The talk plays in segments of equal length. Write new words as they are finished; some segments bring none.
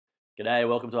G'day,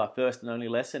 welcome to our first and only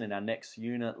lesson in our next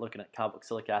unit looking at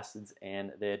carboxylic acids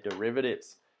and their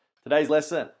derivatives. Today's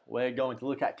lesson, we're going to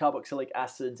look at carboxylic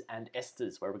acids and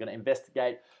esters, where we're going to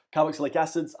investigate carboxylic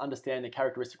acids, understand their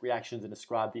characteristic reactions, and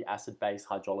describe the acid-base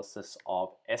hydrolysis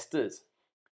of esters.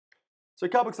 So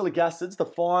carboxylic acids, the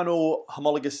final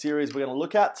homologous series we're going to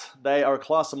look at, they are a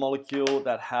class of molecule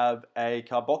that have a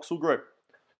carboxyl group.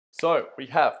 So we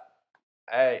have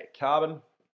a carbon,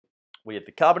 we have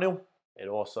the carbonyl. It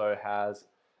also has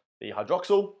the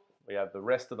hydroxyl. We have the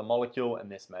rest of the molecule, and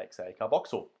this makes a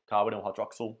carboxyl. Carbonyl,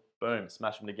 hydroxyl, boom,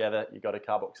 smash them together, you got a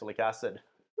carboxylic acid.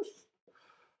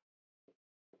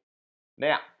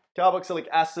 Now, carboxylic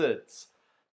acids.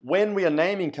 When we are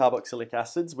naming carboxylic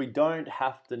acids, we don't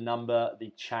have to number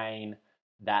the chain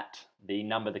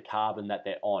number the carbon that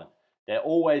they're on. They're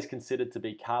always considered to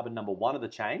be carbon number 1 of the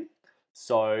chain.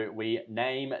 So we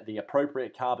name the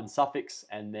appropriate carbon suffix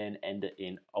and then end it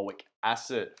in oic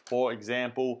acid. For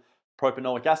example,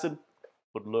 propanoic acid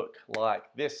would look like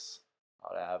this.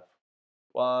 I'd have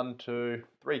 1, 2,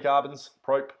 3 carbons,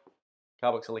 prop,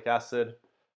 carboxylic acid,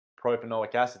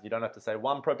 propanoic acid. You don't have to say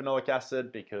 1 propanoic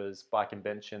acid because by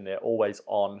convention they're always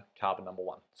on carbon number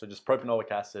 1. So just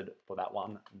propanoic acid for that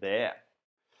one there.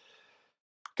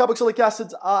 Carboxylic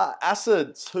acids are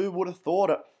acids. Who would have thought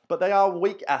it? But they are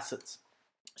weak acids.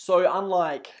 So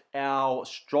unlike our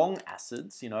strong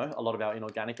acids, a lot of our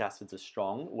inorganic acids are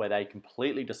strong, where they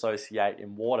completely dissociate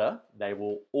in water, they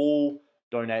will all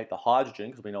donate the hydrogen,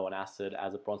 because we know an acid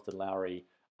as a Bronsted-Lowry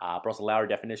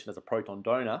definition as a proton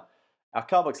donor. Our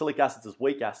carboxylic acids as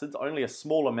weak acids, only a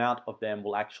small amount of them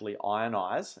will actually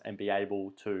ionize and be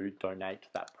able to donate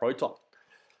that proton.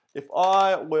 If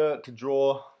I were to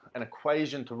draw an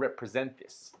equation to represent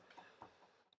this,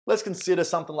 let's consider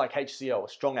something like HCl, a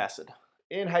strong acid.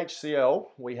 In HCl,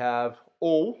 we have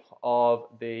all of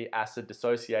the acid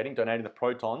dissociating, donating the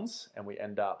protons, and we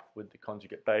end up with the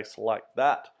conjugate base like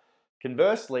that.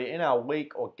 Conversely, in our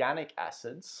weak organic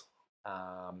acids,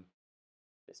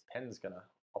 this pen's going to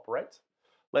operate.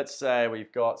 Let's say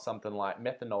we've got something like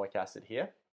methanoic acid here.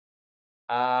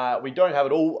 We don't have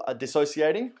it all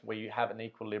dissociating. We have an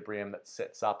equilibrium that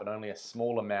sets up, and only a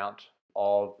small amount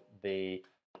of the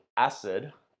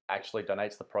acid actually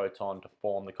donates the proton to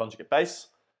form the conjugate base.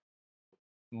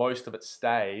 Most of it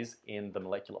stays in the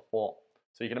molecular form.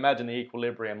 So you can imagine the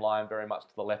equilibrium lying very much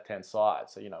to the left-hand side.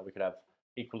 So, we could have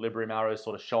equilibrium arrows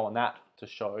sort of showing that to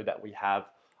show that we have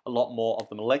a lot more of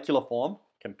the molecular form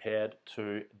compared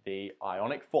to the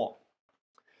ionic form.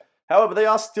 However, they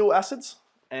are still acids,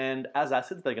 and as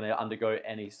acids, they're going to undergo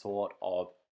any sort of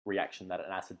reaction that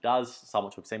an acid does, some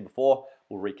which we've seen before.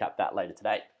 We'll recap that later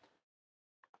today.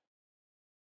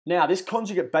 Now, this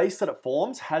conjugate base that it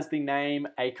forms has the name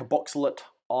a carboxylate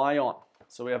ion.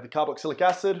 So we have the carboxylic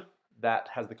acid that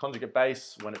has the conjugate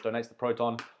base when it donates the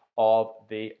proton of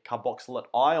the carboxylate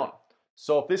ion.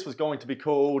 So if this was going to be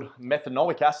called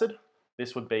methanoic acid,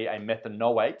 this would be a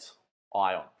methanoate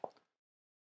ion.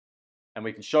 And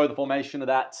we can show the formation of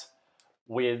that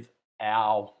with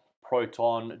our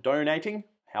proton donating.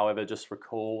 However, just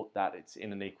recall that it's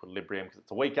in an equilibrium because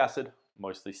it's a weak acid,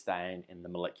 mostly staying in the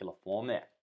molecular form there.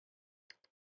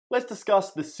 Let's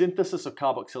discuss the synthesis of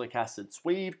carboxylic acids.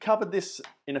 We've covered this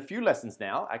in a few lessons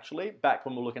now, actually. Back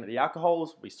when we were looking at the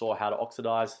alcohols, we saw how to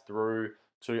oxidize through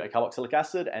to a carboxylic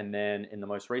acid, and then in the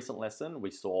most recent lesson,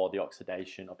 we saw the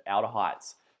oxidation of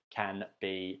aldehydes can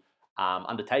be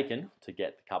undertaken to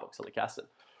get the carboxylic acid.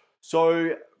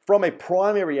 So from a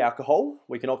primary alcohol,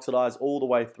 we can oxidize all the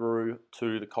way through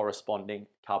to the corresponding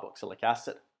carboxylic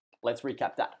acid. Let's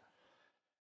recap that.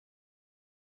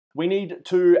 We need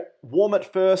to warm it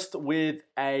first with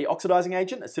an oxidizing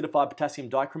agent, acidified potassium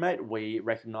dichromate. We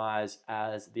recognize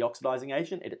as the oxidizing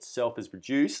agent. It itself is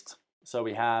reduced. So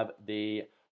we have the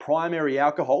primary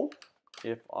alcohol.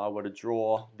 If I were to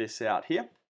draw this out here,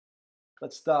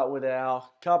 let's start with our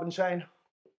carbon chain.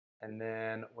 And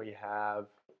then we have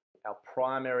our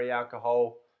primary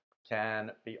alcohol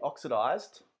can be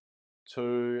oxidized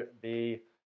to the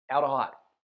aldehyde.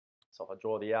 So if I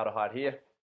draw the aldehyde here,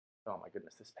 oh my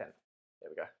goodness, this pen.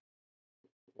 There we go.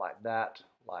 Like that,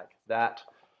 like that.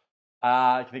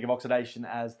 You can think of oxidation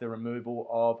as the removal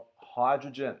of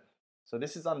hydrogen. So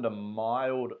this is under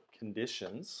mild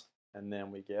conditions, and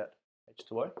then we get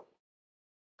H2O.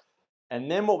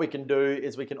 And then what we can do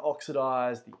is we can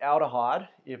oxidize the aldehyde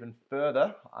even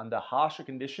further under harsher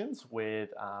conditions with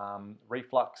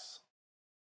reflux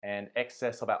and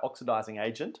excess of our oxidizing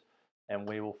agent, and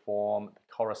we will form the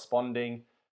corresponding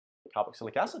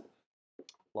carboxylic acid,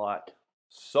 like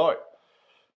so.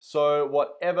 So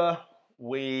whatever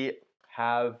we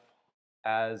have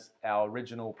as our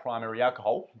original primary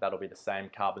alcohol, that'll be the same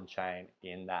carbon chain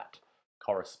in that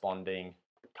corresponding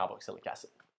carboxylic acid.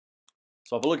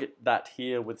 So have a look at that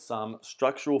here with some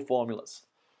structural formulas.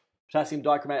 Potassium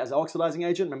dichromate as an oxidizing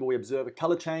agent. Remember, we observe a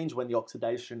color change when the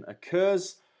oxidation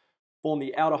occurs. Form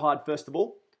the aldehyde first of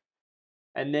all,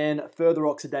 and then further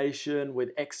oxidation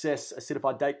with excess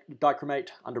acidified dichromate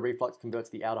under reflux converts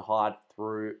the aldehyde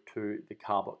through to the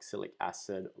carboxylic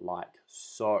acid like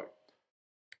so.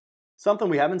 Something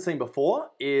we haven't seen before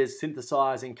is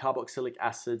synthesizing carboxylic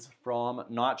acids from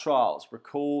nitriles.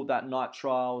 Recall that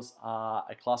nitriles are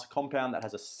a class of compound that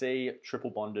has a C triple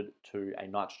bonded to a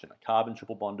nitrogen, a carbon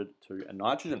triple bonded to a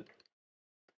nitrogen.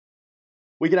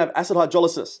 We can have acid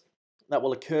hydrolysis that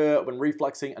will occur when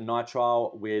refluxing a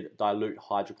nitrile with dilute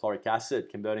hydrochloric acid,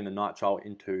 converting the nitrile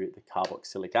into the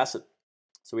carboxylic acid.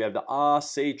 So we have the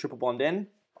RC triple bond N.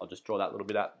 I'll just draw that little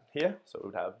bit out here. So we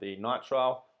would have the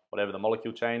nitrile, whatever the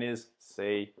molecule chain is,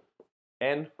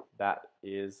 CN, that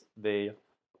is the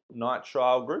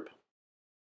nitrile group,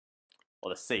 or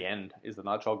the CN is the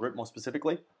nitrile group more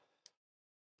specifically.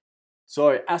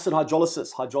 So acid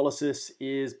hydrolysis. Hydrolysis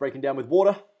is breaking down with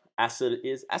water. Acid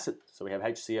is acid. So we have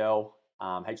HCl,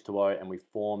 H2O, and we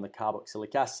form the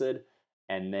carboxylic acid,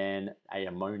 and then a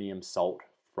ammonium salt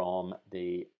from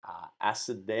the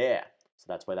acid there. So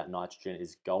that's where that nitrogen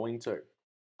is going to.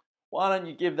 Why don't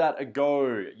you give that a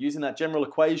go using that general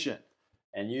equation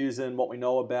and using what we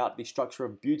know about the structure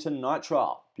of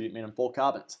butanitrile, butamine and 4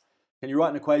 carbons. Can you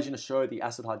write an equation to show the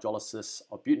acid hydrolysis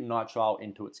of butanitrile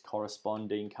into its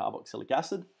corresponding carboxylic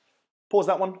acid? Pause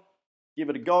that one, give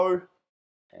it a go,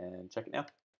 and check it now.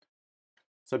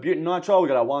 So butanitrile, we've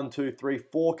got our 1, 2, 3,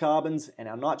 4 carbons and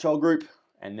our nitrile group,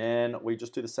 and then we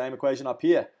just do the same equation up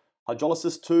here.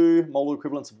 Hydrolysis 2, molar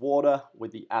equivalents of water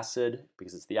with the acid,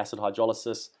 because it's the acid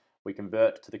hydrolysis. We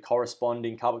convert to the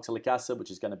corresponding carboxylic acid, which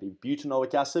is going to be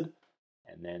butanoic acid,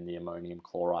 and then the ammonium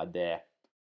chloride there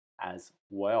as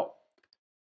well.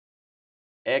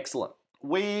 Excellent.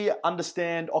 We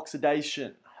understand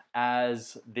oxidation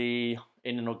as in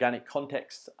an organic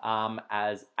context,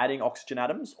 as adding oxygen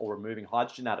atoms or removing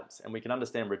hydrogen atoms. And we can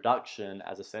understand reduction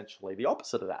as essentially the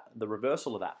opposite of that, the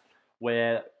reversal of that,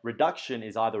 where reduction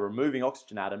is either removing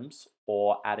oxygen atoms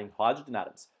or adding hydrogen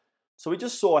atoms. So we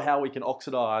just saw how we can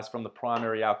oxidize from the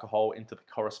primary alcohol into the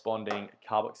corresponding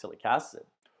carboxylic acid.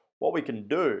 What we can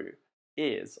do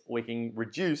is we can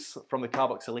reduce from the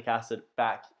carboxylic acid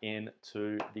back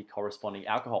into the corresponding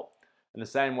alcohol. In the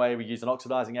same way we use an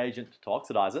oxidizing agent to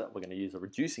oxidize it, we're going to use a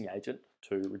reducing agent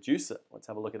to reduce it. Let's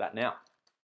have a look at that now.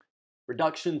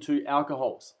 Reduction to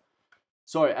alcohols.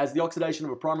 So as the oxidation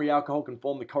of a primary alcohol can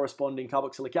form the corresponding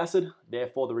carboxylic acid,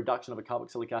 therefore the reduction of a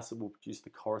carboxylic acid will produce the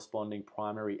corresponding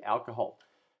primary alcohol.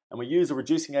 And we use a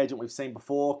reducing agent we've seen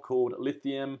before called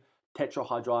lithium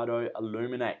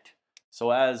tetrahydroaluminate.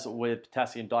 So as with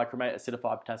potassium dichromate,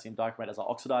 acidified potassium dichromate as our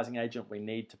oxidizing agent, we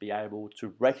need to be able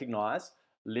to recognize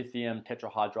lithium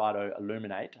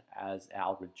tetrahydroaluminate as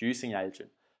our reducing agent.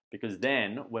 Because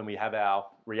then when we have our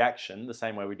reaction, the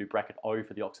same way we do bracket O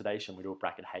for the oxidation, we do a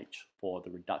bracket H for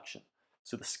the reduction.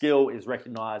 So the skill is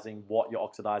recognizing what your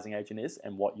oxidizing agent is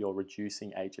and what your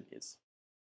reducing agent is.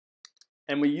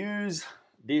 And we use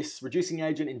this reducing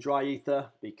agent in dry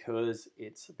ether because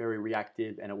it's very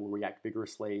reactive and it will react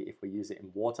vigorously if we use it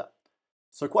in water.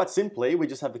 So quite simply, we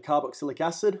just have the carboxylic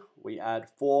acid, we add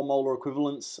 4 molar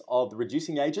equivalents of the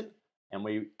reducing agent, and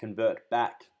we convert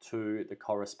back to the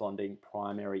corresponding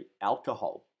primary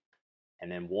alcohol,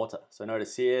 and then water. So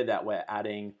notice here that we're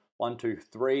adding 1, 2,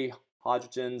 3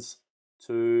 hydrogens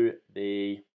to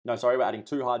we're adding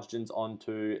 2 hydrogens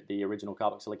onto the original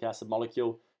carboxylic acid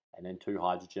molecule, and then 2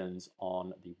 hydrogens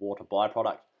on the water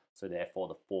byproduct. So therefore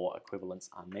the 4 equivalents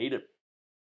are needed.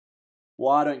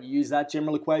 Why don't you use that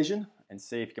general equation and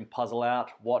see if you can puzzle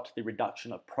out what the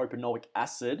reduction of propanoic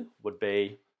acid would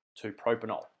be to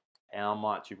propanol. How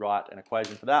might you write an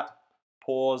equation for that?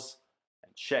 Pause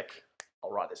and check.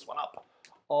 I'll write this one up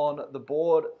on the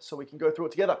board so we can go through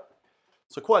it together.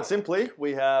 So quite simply,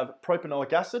 we have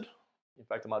propanoic acid. In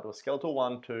fact, I might do a skeletal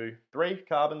 1, 2, 3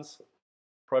 carbons.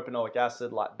 Propanoic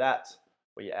acid like that.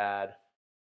 We add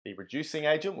the reducing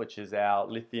agent, which is our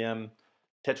lithium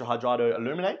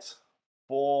tetrahydroaluminate,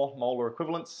 4 molar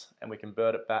equivalents, and we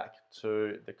convert it back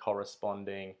to the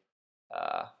corresponding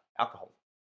alcohol.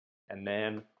 And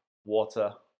then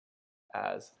water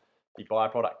as the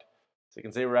byproduct. So you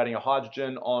can see we're adding a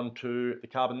hydrogen onto the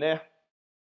carbon there,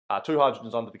 2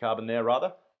 hydrogens onto the carbon there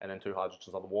rather, and then 2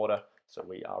 hydrogens on the water. So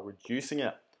we are reducing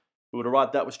it. If we were to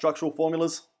write that with structural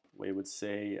formulas, we would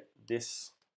see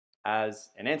this as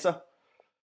an answer.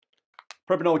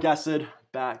 Propanoic acid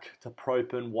back to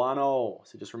propanol.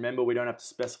 So just remember, we don't have to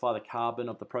specify the carbon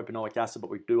of the propanoic acid, but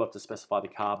we do have to specify the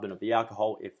carbon of the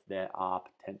alcohol if there are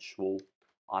potential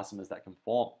isomers that can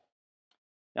form.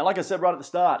 Now, like I said right at the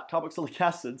start, carboxylic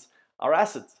acids are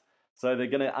acids. So they're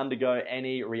going to undergo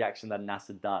any reaction that an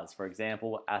acid does. For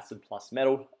example, acid plus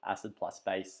metal, acid plus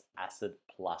base, acid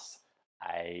plus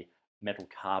a metal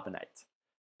carbonate.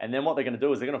 And then what they're going to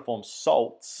do is they're going to form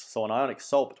salts, so an ionic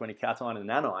salt between a cation and an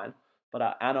anion, but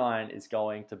our anion is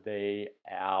going to be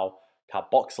our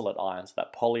carboxylate ion, so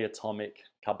that polyatomic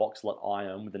carboxylate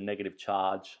ion with a negative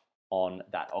charge on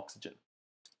that oxygen.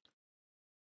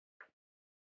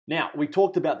 Now, we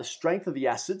talked about the strength of the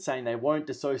acid, saying they won't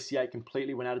dissociate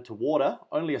completely when added to water.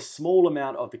 Only a small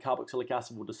amount of the carboxylic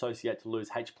acid will dissociate to lose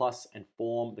H+ and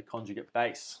form the conjugate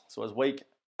base. So as weak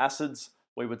acids,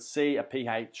 we would see a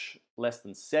pH less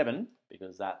than 7,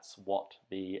 because that's what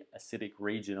the acidic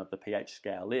region of the pH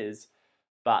scale is.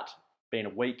 But being a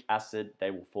weak acid,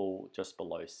 they will fall just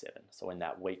below 7. So in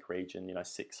that weak region,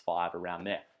 6, 5, around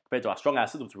there. Compared to our strong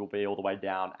acids, which will be all the way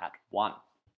down at 1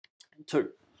 and 2.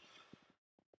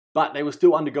 But they will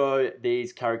still undergo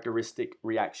these characteristic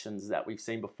reactions that we've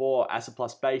seen before. Acid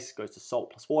plus base goes to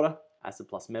salt plus water. Acid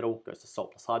plus metal goes to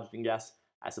salt plus hydrogen gas.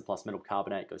 Acid plus metal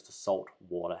carbonate goes to salt,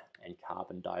 water, and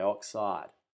carbon dioxide.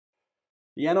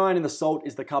 The anion in the salt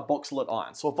is the carboxylate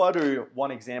ion. So if I do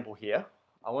one example here,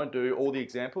 I won't do all the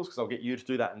examples because I'll get you to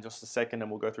do that in just a second and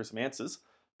we'll go through some answers.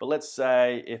 But let's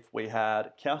say if we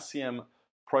had calcium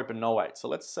propanoate. So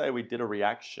let's say we did a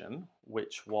reaction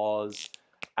which was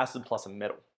acid plus a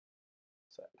metal.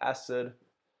 So acid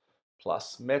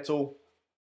plus metal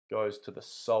goes to the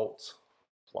salt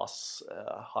plus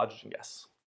hydrogen gas.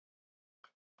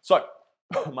 So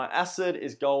my acid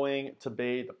is going to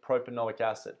be the propanoic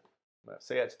acid.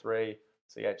 CH3,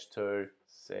 CH2,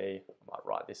 C. I might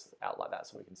write this out like that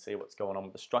so we can see what's going on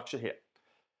with the structure here.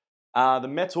 The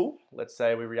metal, let's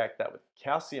say we react that with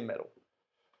calcium metal.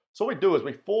 So what we do is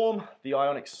we form the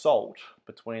ionic salt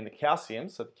between the calcium.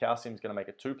 So the calcium is going to make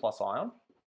a 2+ ion.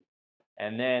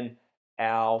 And then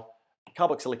our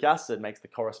carboxylic acid makes the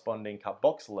corresponding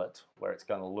carboxylate where it's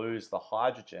going to lose the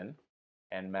hydrogen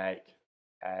and make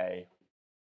a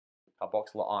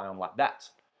carboxyl ion like that.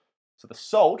 So the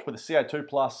salt with the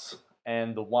CO2+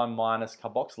 and the 1-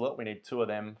 carboxylate, we need 2 of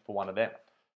them for 1 of them.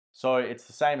 So it's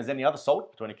the same as any other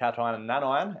salt between a cation and an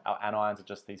anion. Our anions are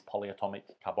just these polyatomic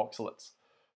carboxylates.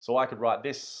 So I could write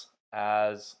this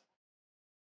as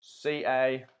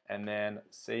Ca and then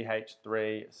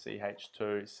CH3,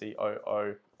 CH2,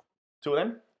 COO, 2 of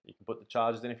them. You can put the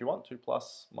charges in if you want, 2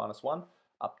 plus minus 1,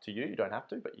 up to you. You don't have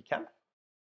to, but you can.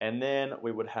 And then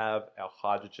we would have our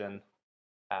hydrogen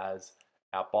as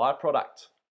our byproduct.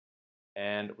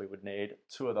 And we would need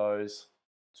 2 of those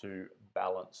to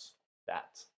balance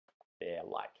that there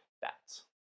like that.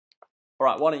 All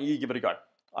right, why don't you give it a go?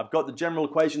 I've got the general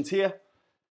equations here.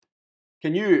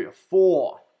 Can you,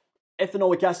 for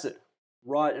ethanoic acid,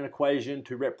 write an equation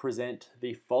to represent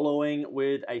the following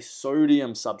with a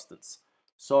sodium substance?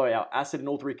 So our acid in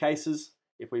all 3 cases,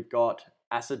 if we've got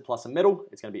acid plus a metal,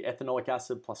 it's going to be ethanoic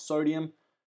acid plus sodium.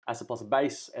 Acid plus a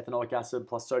base, ethanoic acid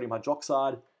plus sodium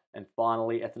hydroxide. And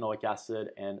finally, ethanoic acid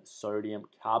and sodium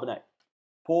carbonate.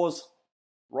 Pause,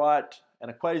 write an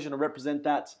equation to represent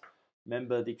that.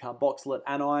 Remember, the carboxylate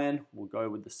anion will go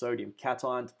with the sodium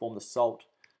cation to form the salt,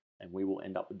 and we will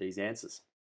end up with these answers.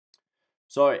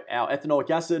 So our ethanoic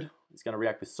acid is going to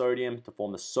react with sodium to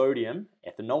form the sodium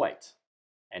ethanoate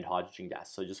and hydrogen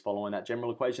gas. So just following that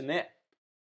general equation there.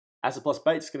 Acid plus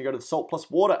base is going to go to the salt plus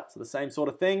water. So the same sort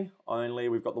of thing, only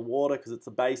we've got the water because it's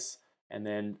the base, and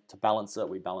then to balance it,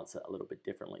 we balance it a little bit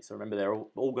differently. So remember, they're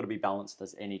all got to be balanced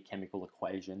as any chemical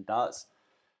equation does.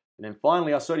 And then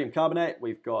finally, our sodium carbonate,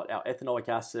 we've got our ethanoic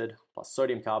acid plus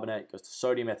sodium carbonate goes to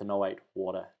sodium ethanoate,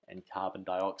 water, and carbon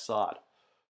dioxide.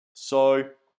 So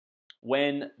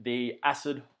when the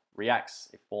acid reacts,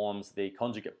 it forms the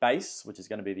conjugate base, which is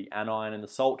going to be the anion in the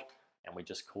salt, and we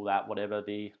just call that whatever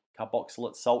the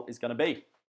carboxylate salt is going to be.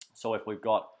 So if we've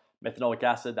got methanoic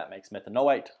acid, that makes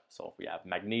methanoate. So if we have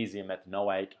magnesium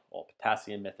methanoate, or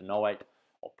potassium methanoate,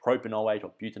 or propanoate,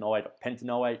 or butanoate, or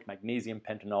pentanoate, magnesium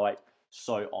pentanoate,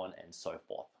 so on and so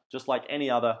forth. Just like any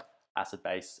other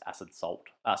acid-base, acid-salt,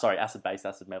 acid-base,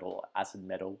 acid-metal,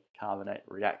 acid-metal carbonate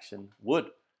reaction would.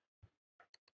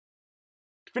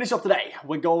 To finish off today,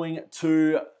 we're going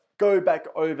to go back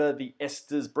over the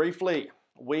esters briefly.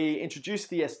 We introduced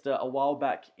the ester a while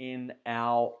back in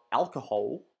our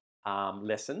alcohol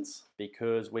lessons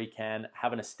because we can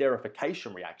have an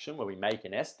esterification reaction where we make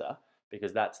an ester,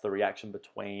 because that's the reaction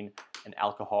between an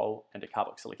alcohol and a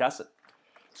carboxylic acid.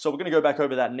 So we're going to go back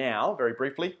over that now very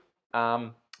briefly.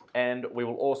 And we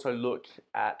will also look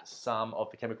at some of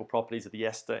the chemical properties of the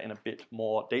ester in a bit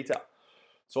more detail.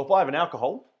 So if I have an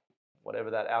alcohol,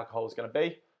 whatever that alcohol is going to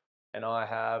be, and I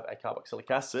have a carboxylic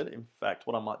acid, in fact,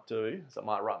 what I might do is I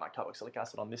might write my carboxylic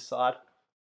acid on this side,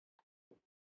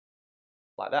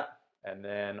 like that. And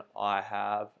then I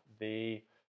have the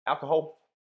alcohol.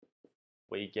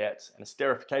 We get an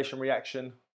esterification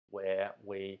reaction where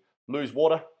we lose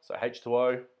water, so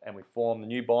H2O, and we form the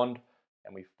new bond,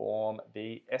 and we form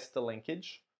the ester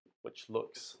linkage, which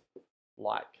looks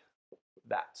like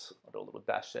that. I'll do a little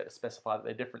dash there to specify that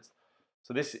they're different.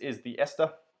 So this is the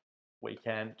ester. We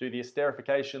can do the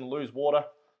esterification, lose water,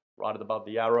 right above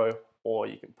the arrow, or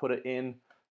you can put it in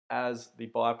as the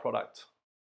byproduct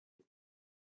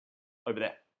over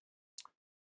there.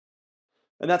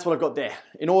 And that's what I've got there.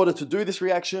 In order to do this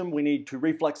reaction, we need to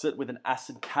reflux it with an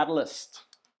acid catalyst.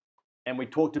 And we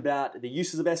talked about the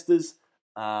uses of esters.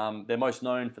 They're most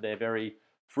known for their very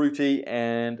fruity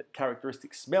and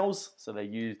characteristic smells. So they're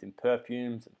used in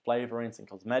perfumes and flavorings and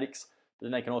cosmetics. But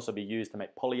then they can also be used to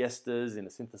make polyesters in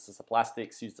the synthesis of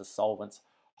plastics, used as solvents,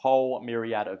 whole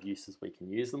myriad of uses we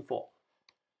can use them for.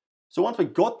 So once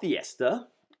we've got the ester,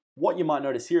 what you might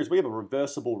notice here is we have a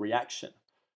reversible reaction.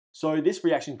 So this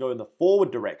reaction can go in the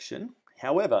forward direction.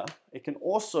 However, it can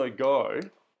also go,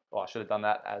 oh, I should have done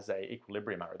that as an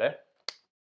equilibrium arrow there,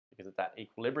 because it's that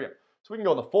equilibrium. So we can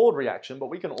go in the forward reaction, but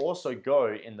we can also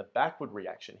go in the backward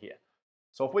reaction here.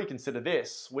 So if we consider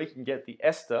this, we can get the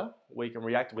ester, we can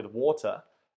react it with water,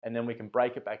 and then we can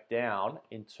break it back down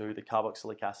into the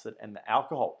carboxylic acid and the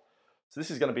alcohol. So this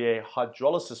is going to be a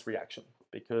hydrolysis reaction,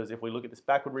 because if we look at this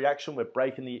backward reaction, we're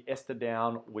breaking the ester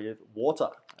down with water.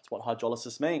 That's what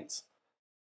hydrolysis means.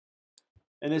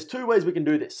 And there's two ways we can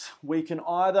do this. We can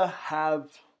either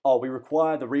have, we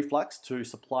require the reflux to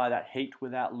supply that heat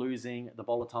without losing the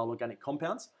volatile organic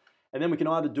compounds. And then we can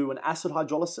either do an acid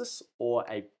hydrolysis or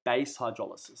a base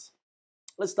hydrolysis.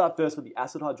 Let's start first with the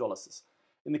acid hydrolysis.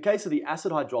 In the case of the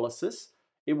acid hydrolysis,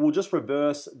 it will just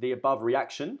reverse the above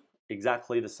reaction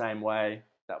exactly the same way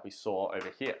that we saw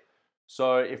over here.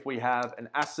 So if we have an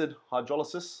acid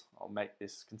hydrolysis, I'll make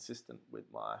this consistent with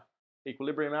my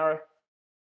equilibrium arrow,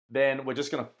 then we're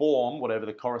just going to form whatever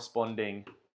the corresponding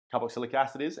carboxylic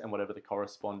acid is and whatever the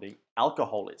corresponding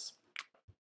alcohol is.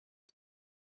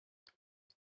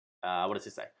 What does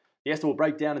this say? The ester will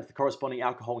break down into the corresponding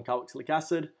alcohol and carboxylic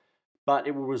acid, but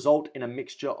it will result in a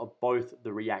mixture of both the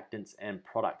reactants and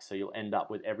products. So you'll end up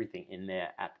with everything in there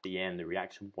at the end. The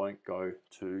reaction won't go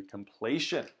to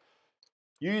completion.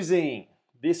 Using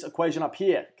this equation up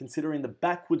here, considering the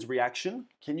backwards reaction,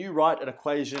 can you write an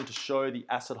equation to show the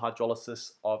acid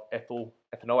hydrolysis of ethyl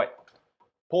ethanoate?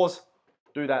 Pause,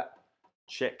 do that,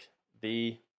 check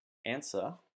the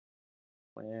answer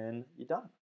when you're done.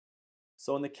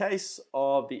 So in the case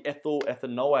of the ethyl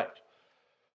ethanoate,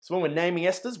 so when we're naming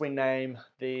esters, we name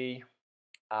the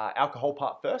alcohol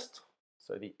part first.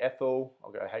 So the ethyl,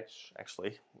 I'll go H,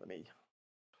 actually, let me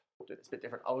do this a bit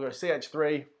different. I'll go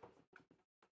CH3,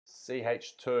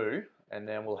 CH2, and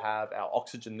then we'll have our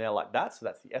oxygen there like that. So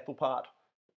that's the ethyl part.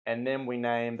 And then we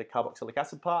name the carboxylic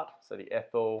acid part. So the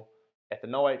ethyl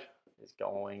ethanoate is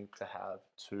going to have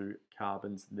 2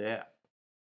 carbons there,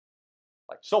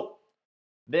 like so.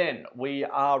 Then we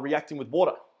are reacting with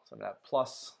water. So I'm going to have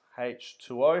plus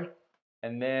H2O.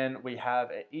 And then we have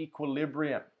an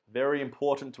equilibrium. Very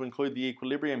important to include the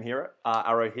equilibrium here,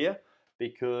 arrow here,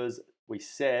 because we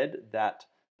said that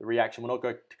the reaction will not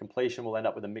go to completion. We'll end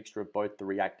up with a mixture of both the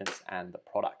reactants and the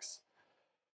products.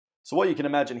 So what you can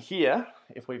imagine here,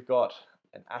 if we've got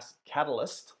an acid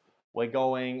catalyst, we're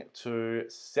going to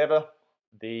sever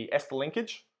the ester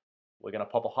linkage. We're going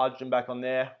to pop a hydrogen back on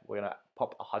there. We're going to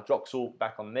pop a hydroxyl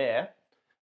back on there.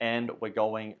 And we're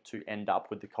going to end up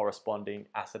with the corresponding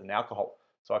acid and alcohol.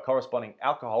 So our corresponding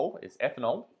alcohol is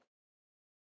ethanol.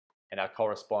 And our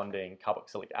corresponding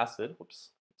carboxylic acid, whoops,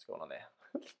 what's going on there?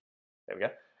 There we go,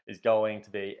 is going to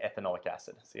be ethanoic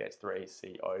acid,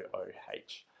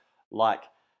 CH3COOH, like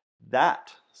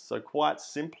that. So quite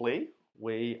simply,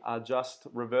 we are just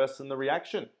reversing the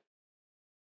reaction.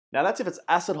 Now that's if it's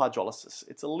acid hydrolysis.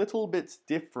 It's a little bit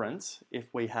different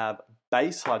if we have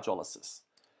base hydrolysis.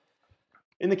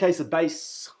 In the case of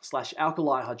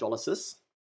base/alkali hydrolysis,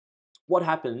 what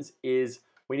happens is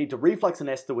we need to reflux an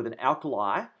ester with an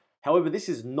alkali. However, this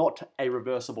is not a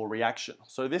reversible reaction.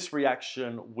 So this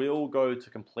reaction will go to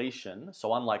completion.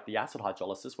 So unlike the acid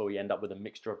hydrolysis, where we end up with a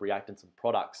mixture of reactants and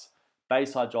products,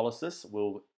 base hydrolysis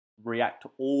will react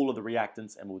to all of the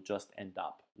reactants and will just end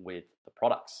up with the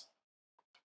products,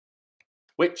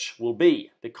 which will be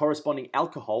the corresponding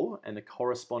alcohol and the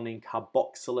corresponding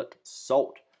carboxylate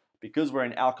salt. because we're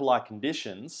in alkali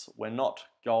conditions, we're not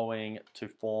going to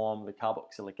form the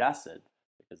carboxylic acid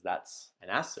because that's an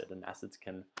acid and acids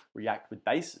can react with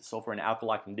bases. So if we're in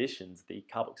alkali conditions, the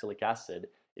carboxylic acid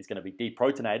is going to be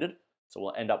deprotonated, so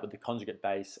we'll end up with the conjugate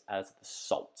base as the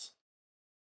salt.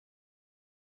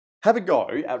 Have a go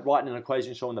at writing an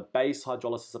equation showing the base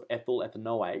hydrolysis of ethyl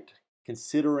ethanoate,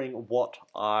 considering what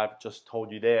I've just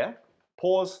told you there.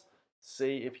 Pause,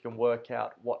 see if you can work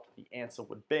out what the answer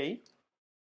would be,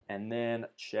 and then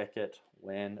check it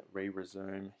when we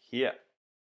resume here.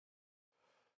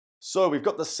 So we've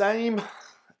got the same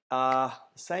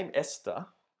ester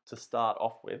to start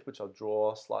off with, which I'll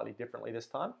draw slightly differently this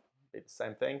time. Be the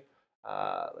same thing.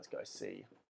 Let's go C,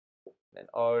 then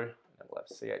O, and then we'll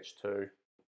have CH2,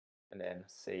 and then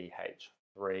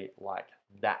CH3 like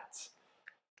that.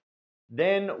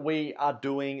 Then we are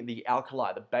doing the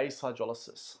alkali, the base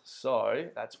hydrolysis. So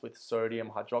that's with sodium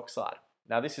hydroxide.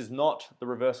 Now this is not the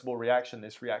reversible reaction.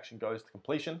 This reaction goes to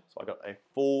completion. So I got a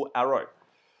full arrow.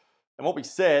 And what we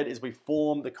said is we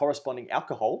form the corresponding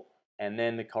alcohol and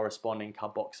then the corresponding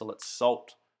carboxylate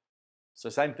salt. So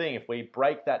same thing, if we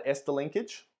break that ester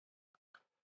linkage,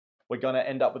 we're going to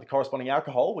end up with the corresponding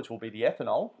alcohol, which will be the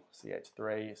ethanol,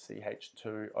 CH3,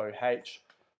 CH2OH.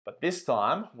 But this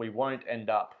time, we won't end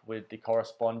up with the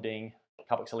corresponding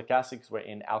carboxylic acid because we're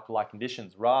in alkali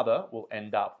conditions. Rather, we'll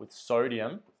end up with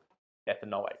sodium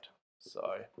ethanoate. So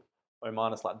O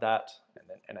minus like that, and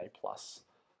then Na plus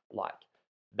like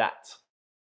that.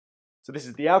 So this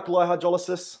is the alkali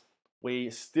hydrolysis. We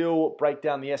still break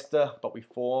down the ester, but we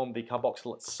form the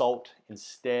carboxylate salt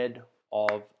instead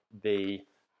of the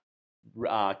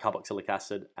carboxylic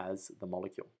acid as the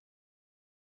molecule.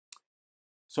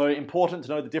 So important to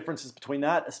know the differences between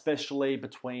that, especially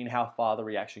between how far the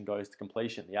reaction goes to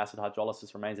completion. The acid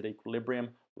hydrolysis remains at equilibrium,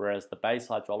 whereas the base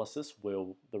hydrolysis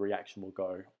the reaction will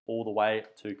go all the way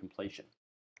to completion.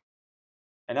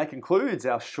 And that concludes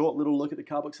our short little look at the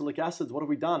carboxylic acids. What have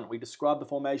we done? We described the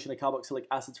formation of carboxylic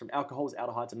acids from alcohols,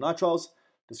 aldehydes, and nitriles.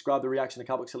 Described the reaction of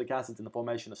carboxylic acids in the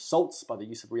formation of salts by the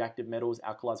use of reactive metals,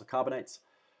 alkalis, or carbonates,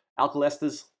 alkyl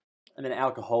esters, and then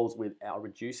alcohols with our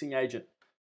reducing agent.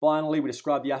 Finally, we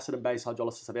describe the acid and base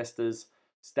hydrolysis of esters,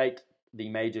 state the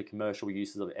major commercial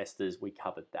uses of esters. We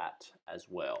covered that as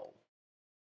well.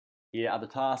 Here are the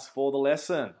tasks for the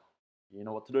lesson. You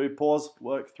know what to do. Pause,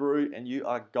 work through, and you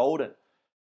are golden.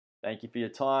 Thank you for your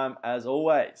time, as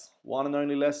always. One and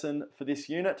only lesson for this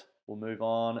unit. We'll move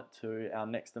on to our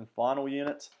next and final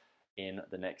unit in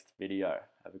the next video.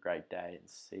 Have a great day and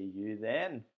see you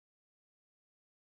then.